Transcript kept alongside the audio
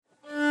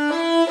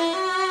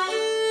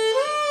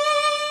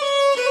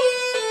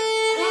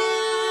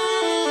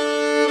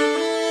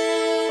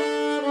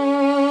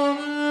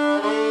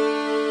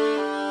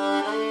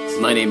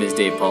My name is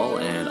Dave Paul,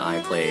 and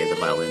I play the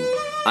violin.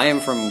 I am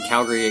from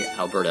Calgary,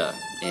 Alberta,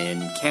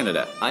 in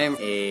Canada. I am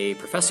a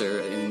professor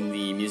in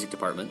the music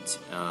department.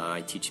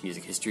 I teach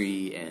music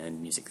history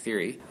and music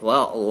theory.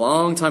 Well, a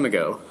long time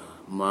ago,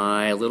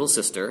 my little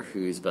sister,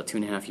 who's about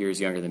 2.5 years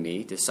younger than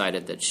me,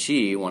 decided that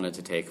she wanted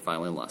to take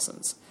violin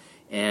lessons.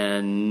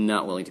 And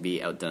not willing to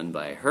be outdone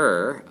by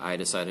her, I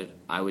decided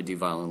I would do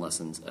violin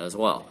lessons as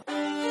well.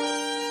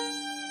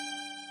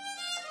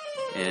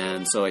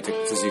 And so I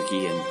took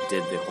Suzuki and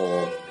did the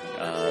whole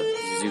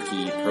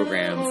Suzuki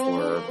program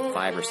for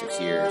 5 or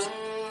 6 years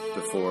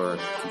before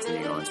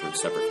continuing on sort of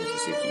separate from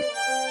Suzuki.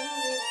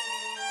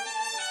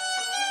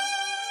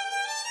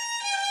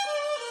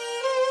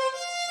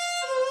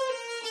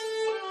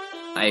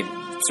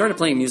 I started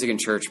playing music in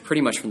church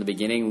pretty much from the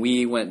beginning.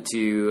 We went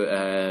to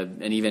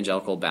an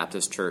evangelical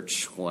Baptist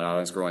church when I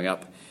was growing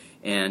up,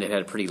 and it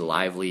had a pretty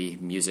lively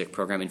music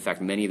program. In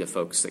fact, many of the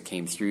folks that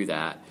came through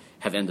that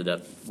have ended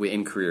up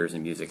in careers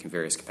in music in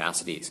various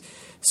capacities.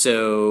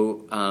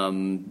 So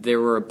there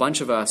were a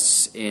bunch of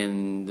us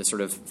in the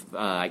sort of,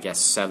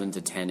 7 to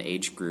 10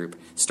 age group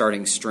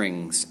starting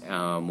strings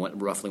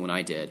roughly when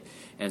I did.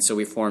 And so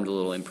we formed a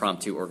little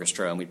impromptu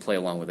orchestra, and we'd play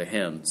along with the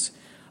hymns.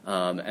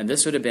 And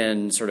this would have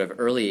been sort of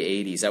early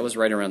 80s. That was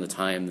right around the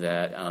time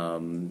that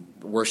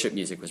worship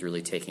music was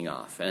really taking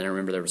off. And I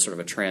remember there was sort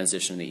of a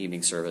transition in the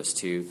evening service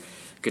to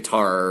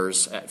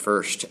guitars at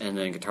first, and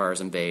then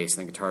guitars and bass, and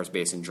then guitars,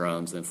 bass, and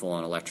drums, and then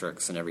full-on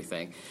electrics and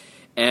everything.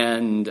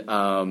 And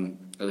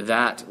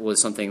that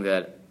was something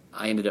that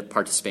I ended up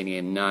participating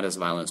in, not as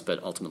violinist,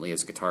 but ultimately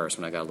as a guitarist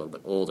when I got a little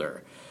bit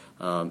older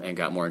and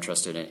got more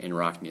interested in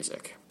rock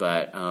music.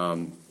 But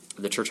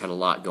the church had a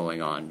lot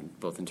going on,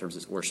 both in terms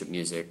of worship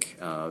music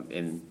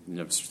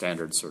in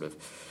standard sort of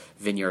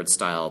vineyard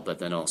style, but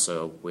then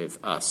also with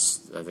us,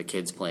 the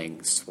kids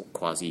playing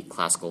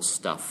quasi-classical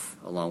stuff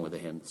along with the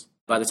hymns.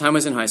 By the time I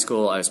was in high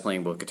school, I was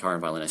playing both guitar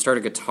and violin. I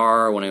started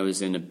guitar when I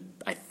was in,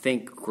 I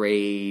think,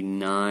 grade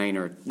 9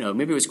 or, no,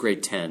 maybe it was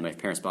grade 10. My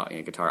parents bought me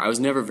a guitar. I was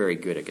never very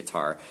good at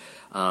guitar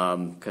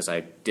because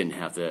I didn't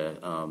have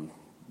the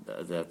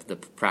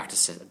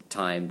practice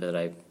time that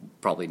I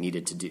probably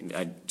needed to do.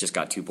 I just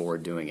got too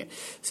bored doing it.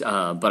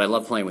 But I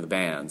love playing with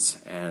bands,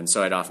 and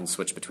so I'd often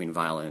switch between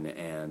violin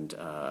and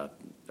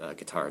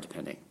guitar,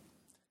 depending.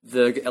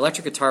 The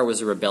electric guitar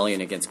was a rebellion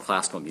against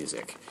classical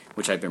music,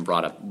 which I'd been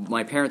brought up.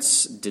 My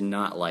parents did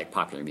not like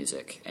popular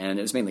music, and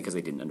it was mainly because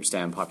they didn't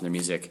understand popular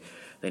music.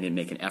 They didn't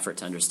make an effort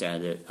to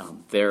understand it.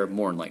 They're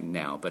more enlightened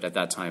now, but at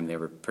that time they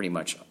were pretty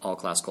much all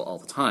classical all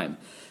the time.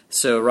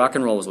 So rock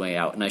and roll was way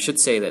out, and I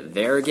should say that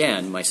there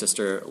again, my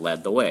sister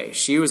led the way.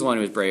 She was the one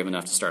who was brave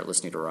enough to start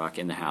listening to rock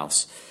in the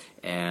house,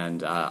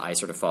 and I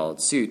sort of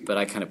followed suit, but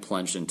I kind of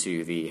plunged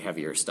into the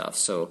heavier stuff.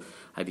 So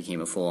I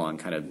became a full-on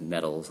kind of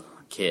metal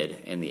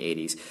kid in the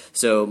 80s.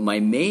 So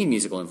my main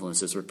musical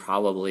influences were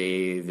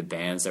probably the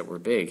bands that were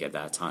big at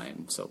that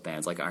time. So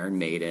bands like Iron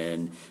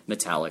Maiden,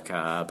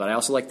 Metallica, but I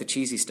also liked the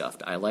cheesy stuff.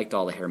 I liked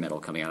all the hair metal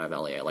coming out of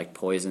LA. I liked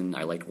Poison,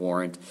 I liked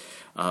Warrant,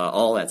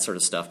 all that sort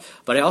of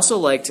stuff. But I also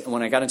liked,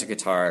 when I got into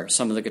guitar,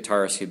 some of the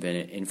guitarists who'd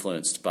been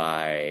influenced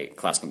by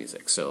classical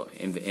music. So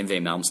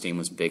Yngwie Malmsteen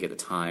was big at the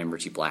time.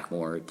 Richie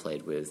Blackmore had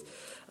played with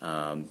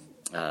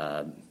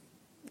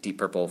Deep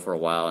Purple for a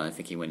while, and I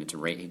think he went into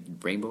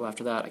Rainbow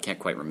after that. I can't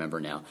quite remember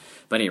now.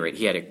 But at any rate,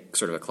 he had a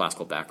sort of a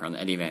classical background.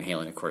 Eddie Van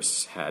Halen, of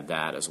course, had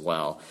that as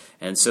well.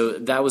 And so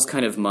that was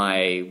kind of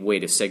my way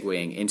to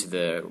segueing into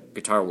the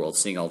guitar world,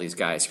 seeing all these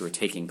guys who were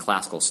taking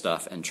classical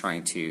stuff and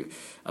trying to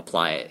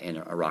apply it in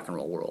a rock and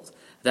roll world.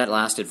 That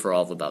lasted for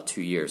all of about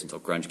 2 years until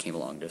grunge came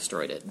along and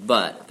destroyed it.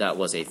 But that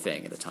was a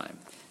thing at the time.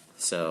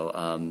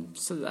 So,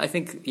 so I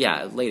think,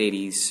 yeah, late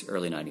 80s,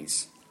 early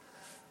 90s.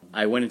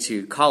 I went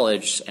into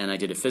college and I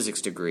did a physics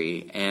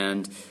degree,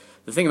 and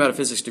the thing about a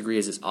physics degree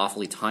is it's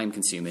awfully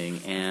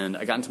time-consuming, and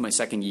I got into my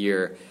second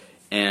year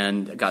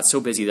and got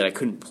so busy that I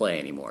couldn't play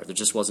anymore. There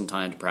just wasn't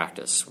time to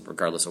practice,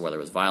 regardless of whether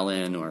it was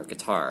violin or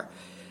guitar.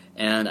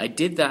 And I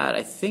did that,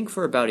 I think,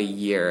 for about a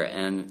year,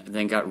 and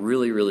then got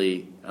really,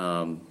 really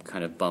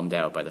kind of bummed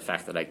out by the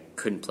fact that I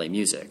couldn't play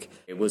music.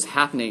 It was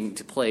happening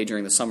to play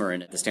during the summer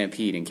at the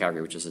Stampede in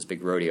Calgary, which is this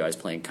big rodeo. I was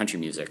playing country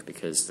music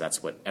because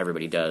that's what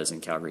everybody does in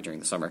Calgary during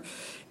the summer.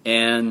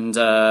 And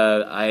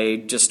I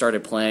just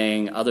started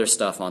playing other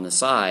stuff on the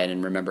side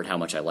and remembered how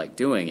much I liked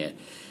doing it.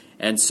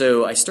 And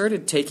so I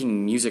started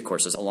taking music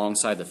courses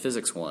alongside the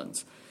physics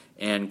ones.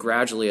 And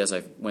gradually, as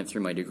I went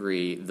through my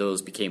degree,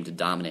 those became to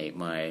dominate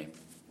my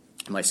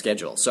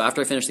schedule. So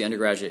after I finished the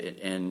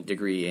undergraduate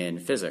degree in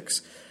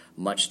physics,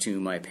 much to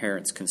my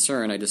parents'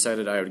 concern, I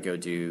decided I would go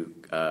do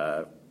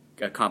a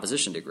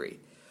composition degree.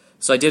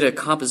 So I did a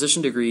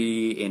composition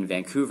degree in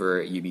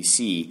Vancouver at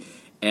UBC,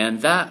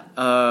 and that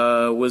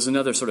was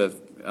another sort of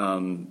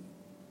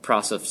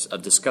process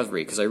of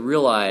discovery, because I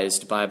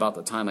realized by about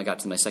the time I got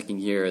to my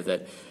second year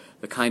that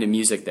the kind of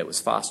music that was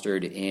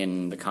fostered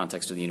in the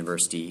context of the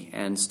university,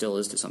 and still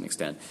is to some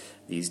extent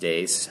these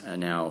days,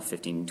 now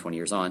 15, 20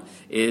 years on,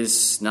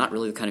 is not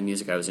really the kind of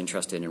music I was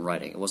interested in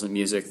writing. It wasn't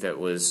music that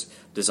was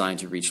designed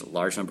to reach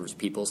large numbers of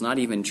people, not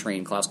even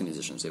trained classical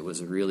musicians. It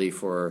was really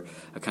for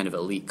a kind of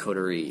elite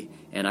coterie,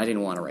 and I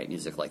didn't want to write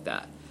music like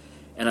that.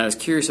 And I was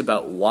curious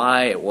about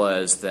why it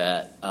was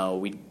that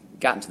we'd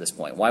gotten to this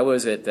point. Why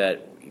was it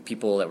that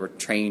people that were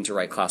trained to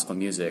write classical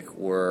music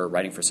were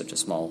writing for such a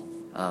small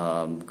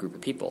group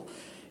of people?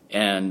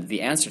 And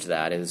the answer to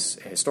that is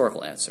a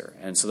historical answer.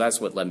 And so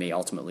that's what led me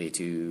ultimately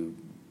to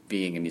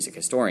being a music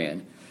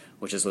historian,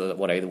 which is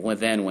what I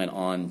then went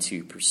on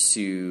to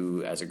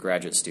pursue as a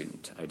graduate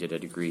student. I did a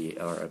degree,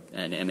 or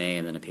an MA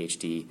and then a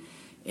PhD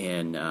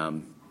in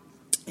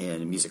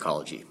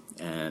musicology.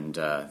 And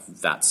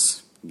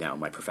that's now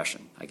my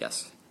profession, I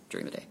guess,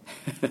 during the day.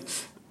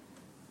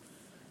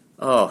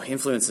 Oh,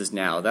 influences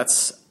now.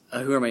 That's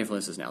who are my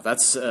influences now?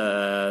 That's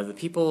the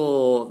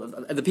people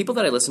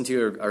that I listen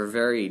to are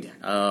varied.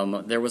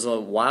 There was a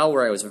while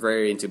where I was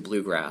very into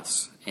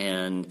bluegrass,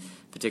 and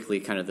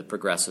particularly kind of the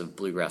progressive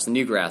bluegrass, the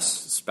newgrass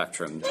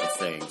spectrum of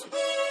things.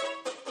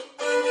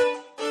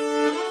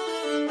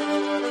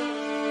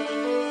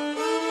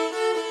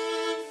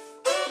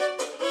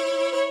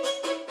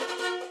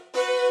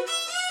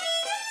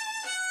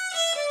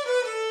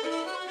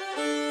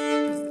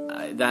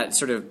 That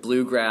sort of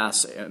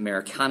bluegrass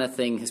Americana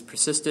thing has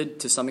persisted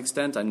to some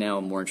extent. I'm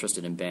now more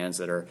interested in bands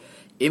that are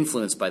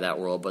influenced by that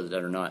world, but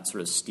that are not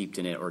sort of steeped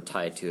in it or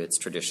tied to its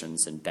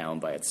traditions and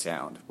bound by its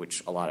sound,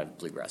 which a lot of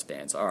bluegrass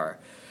bands are.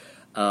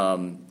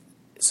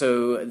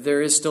 So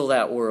there is still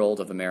that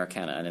world of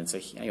Americana, and it's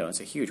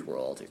a huge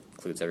world. It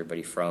includes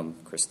everybody from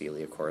Chris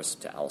Thile, of course,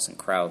 to Alison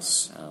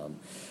Krauss,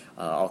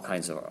 all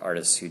kinds of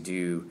artists who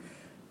do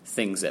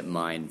things that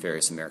mine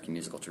various American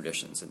musical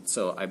traditions. And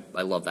so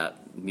I love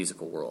that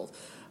musical world.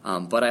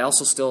 But I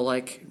also still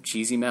like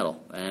cheesy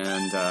metal.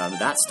 And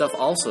that stuff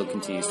also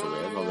continues to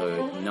live,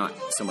 although not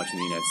so much in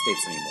the United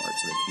States anymore.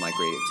 It's sort of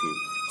migrated to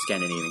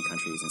Scandinavian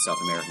countries and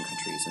South American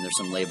countries. And there's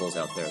some labels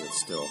out there that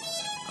still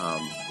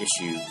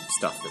issue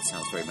stuff that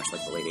sounds very much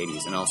like the late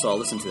 80s. And also I'll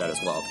listen to that as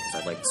well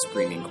because I like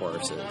screaming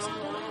choruses.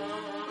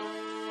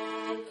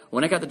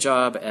 When I got the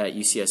job at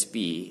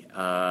UCSB,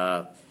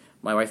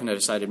 my wife and I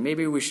decided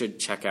maybe we should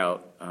check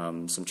out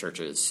some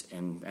churches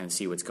and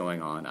see what's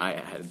going on. I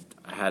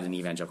had an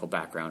evangelical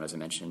background, as I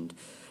mentioned,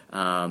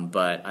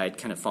 but I'd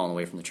kind of fallen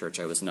away from the church.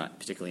 I was not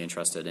particularly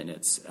interested in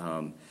its,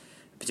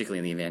 particularly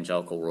in the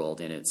evangelical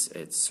world, in its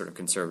sort of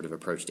conservative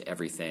approach to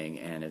everything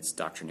and its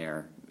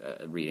doctrinaire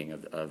reading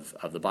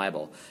of the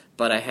Bible.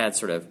 But I had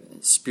sort of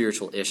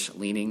spiritual-ish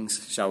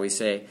leanings, shall we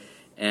say,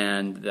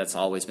 and that's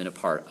always been a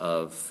part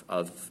of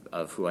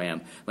who I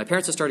am. My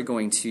parents had started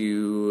going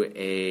to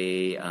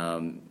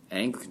an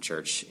Anglican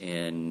church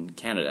in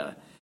Canada,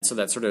 so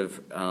that sort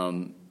of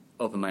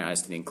opened my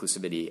eyes to the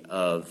inclusivity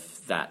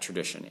of that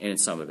tradition in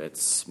some of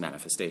its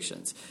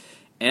manifestations.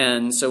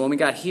 And so when we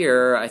got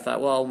here, I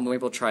thought, well, maybe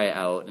we'll try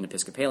out an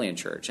Episcopalian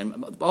church.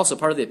 And also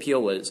part of the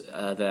appeal was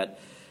that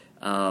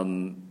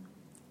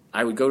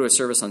I would go to a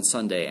service on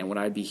Sunday, and what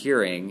I'd be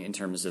hearing in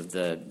terms of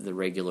the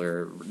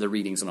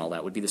readings and all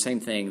that would be the same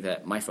thing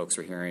that my folks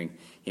were hearing,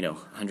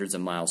 hundreds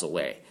of miles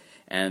away.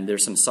 And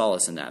there's some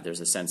solace in that.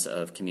 There's a sense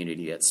of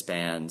community that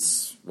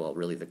spans, well,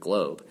 really the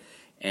globe.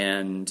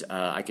 And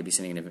I could be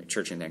sitting in a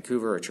church in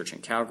Vancouver, or a church in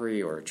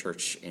Calgary, or a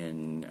church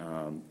in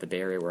the Bay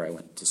Area where I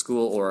went to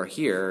school, or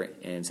here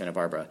in Santa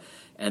Barbara,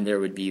 and there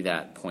would be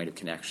that point of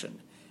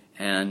connection.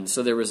 And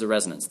so there was a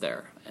resonance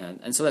there.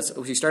 And so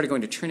we started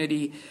going to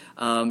Trinity.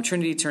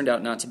 Trinity turned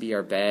out not to be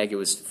our bag. It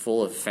was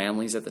full of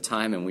families at the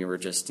time, and we were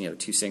just,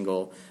 two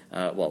single,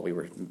 we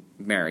were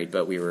married,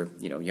 but we were,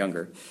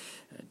 younger,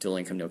 dual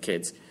income, no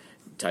kids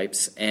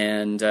types.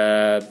 And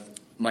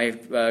my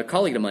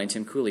colleague of mine,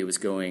 Tim Cooley, was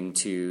going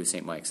to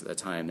St. Mike's at the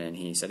time, and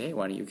he said, hey,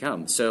 why don't you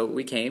come? So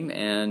we came,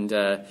 and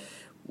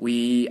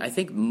I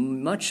think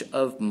much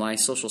of my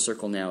social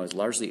circle now is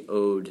largely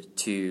owed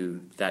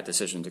to that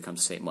decision to come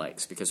to St.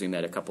 Mike's, because we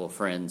met a couple of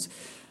friends,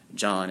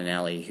 John and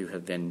Allie, who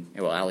have been,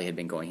 Allie had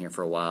been going here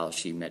for a while.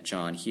 She met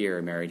John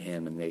here, married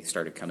him, and they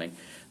started coming.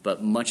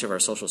 But much of our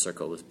social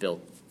circle was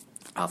built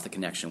off the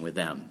connection with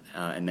them.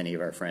 And many of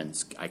our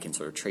friends I can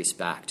sort of trace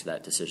back to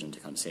that decision to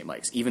come to St.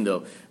 Mike's, even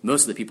though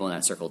most of the people in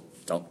that circle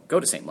don't go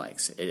to St.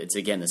 Mike's. It's,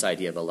 again, this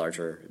idea of a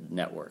larger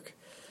network.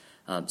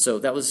 So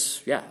that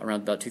was,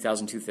 around about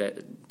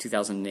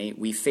 2008.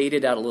 We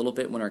faded out a little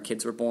bit when our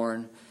kids were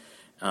born,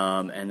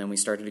 and then we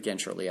started again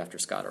shortly after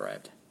Scott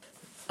arrived.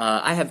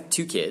 I have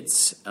two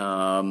kids.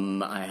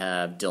 I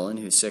have Dylan,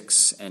 who's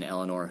 6, and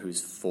Eleanor,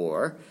 who's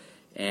 4.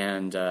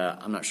 And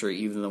I'm not sure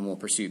either of them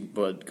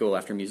will go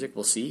after music.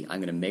 We'll see. I'm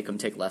going to make them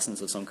take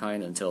lessons of some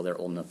kind until they're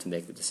old enough to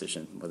make the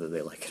decision whether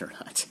they like it or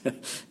not.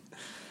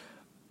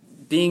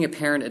 Being a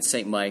parent at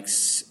St.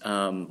 Mike's,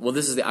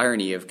 this is the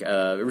irony of,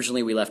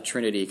 originally we left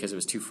Trinity because it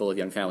was too full of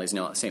young families.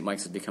 Now St.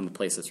 Mike's has become a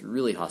place that's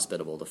really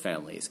hospitable to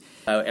families.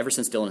 Ever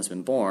since Dylan has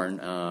been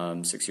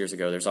born, 6 years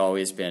ago, there's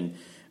always been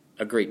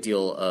a great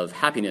deal of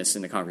happiness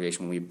in the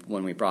congregation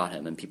when we brought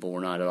him, and people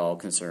were not at all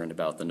concerned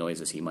about the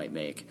noises he might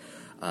make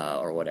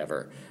or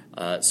whatever.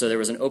 So there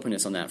was an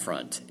openness on that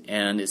front,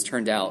 and it's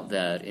turned out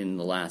that in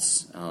the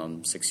last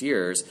 6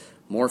 years,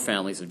 more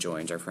families have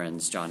joined. Our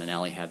friends John and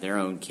Allie had their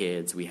own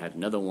kids. We had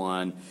another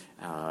one.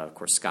 Of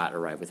course, Scott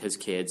arrived with his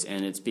kids,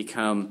 and it's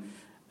become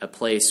a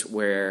place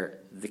where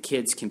the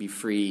kids can be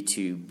free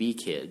to be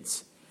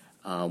kids,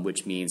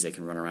 which means they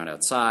can run around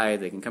outside,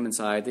 they can come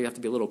inside. They have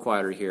to be a little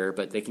quieter here,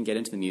 but they can get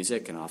into the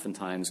music, and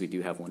oftentimes we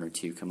do have one or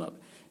two come up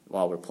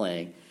while we're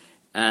playing.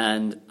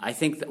 And I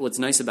think that what's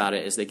nice about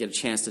it is they get a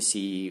chance to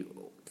see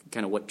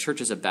kind of what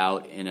church is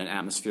about in an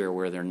atmosphere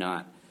where they're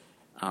not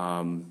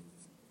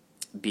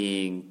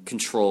being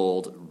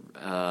controlled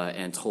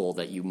and told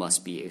that you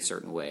must be a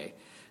certain way.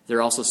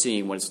 They're also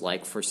seeing what it's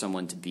like for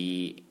someone to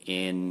be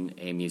in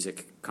a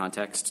music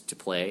context, to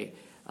play.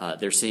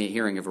 They're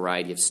hearing a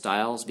variety of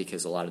styles,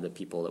 because a lot of the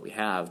people that we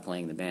have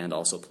playing the band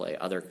also play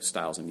other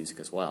styles of music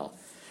as well.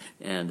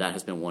 And that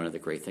has been one of the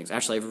great things.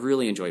 Actually, I've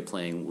really enjoyed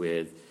playing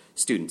with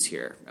students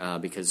here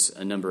because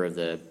a number of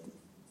the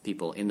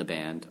people in the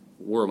band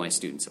were my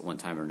students at one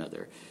time or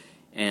another.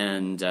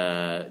 And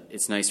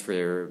it's nice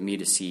for me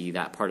to see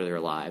that part of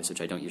their lives,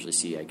 which I don't usually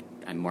see.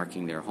 I'm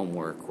marking their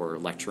homework or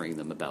lecturing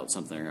them about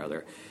something or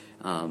other.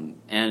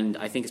 And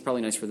I think it's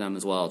probably nice for them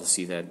as well to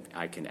see that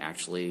I can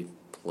actually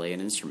play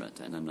an instrument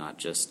and I'm not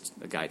just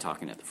a guy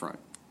talking at the front.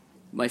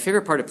 My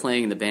favorite part of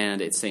playing in the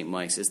band at St.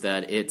 Mike's is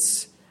that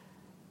it's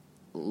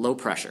low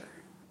pressure.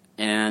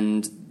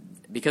 And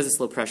because it's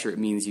low pressure, it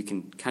means you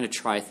can kind of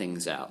try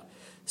things out.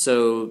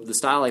 So the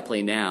style I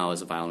play now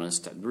as a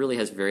violinist really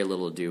has very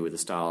little to do with the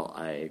style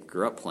I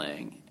grew up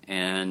playing.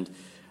 And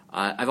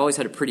I've always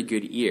had a pretty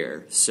good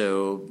ear,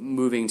 so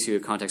moving to a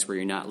context where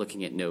you're not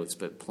looking at notes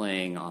but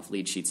playing off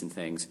lead sheets and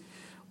things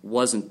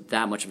wasn't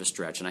that much of a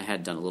stretch, and I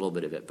had done a little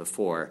bit of it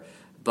before.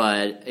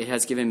 But it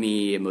has given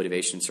me a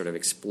motivation to sort of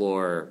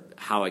explore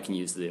how I can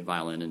use the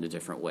violin in a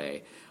different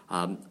way.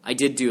 I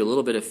did do a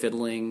little bit of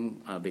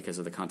fiddling because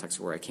of the context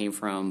of where I came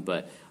from,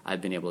 but I've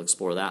been able to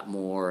explore that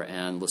more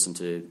and listen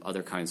to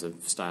other kinds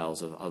of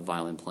styles of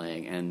violin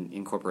playing and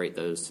incorporate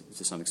those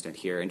to some extent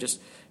here, and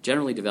just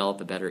generally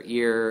develop a better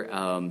ear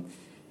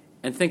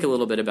and think a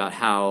little bit about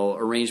how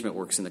arrangement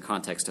works in the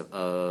context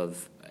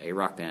of a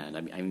rock band.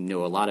 I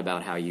know a lot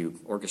about how you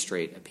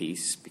orchestrate a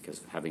piece because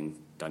of having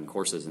done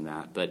courses in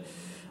that, but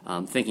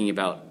thinking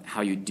about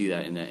how you do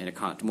that in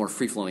a more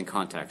free-flowing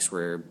context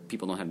where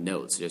people don't have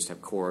notes, they just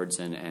have chords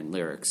and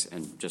lyrics,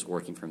 and just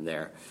working from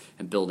there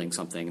and building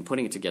something and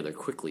putting it together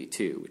quickly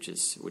too, which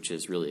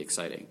is really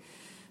exciting.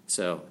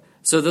 So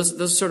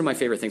those are sort of my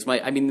favorite things.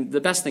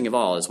 The best thing of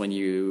all is when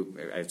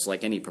it's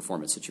like any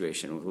performance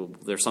situation.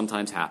 There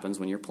sometimes happens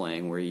when you're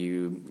playing where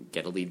you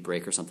get a lead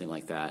break or something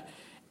like that,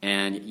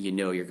 and you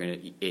know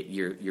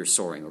you're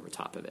soaring over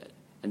top of it,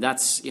 and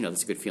that's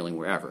a good feeling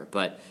wherever.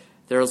 But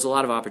there's a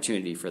lot of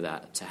opportunity for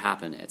that to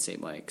happen at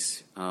St.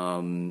 Mike's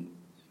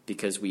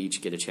because we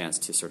each get a chance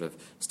to sort of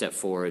step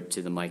forward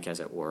to the mic, as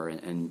it were,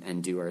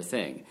 and do our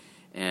thing.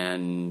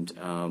 And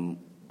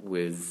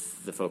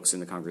with the folks in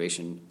the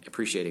congregation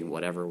appreciating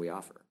whatever we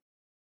offer.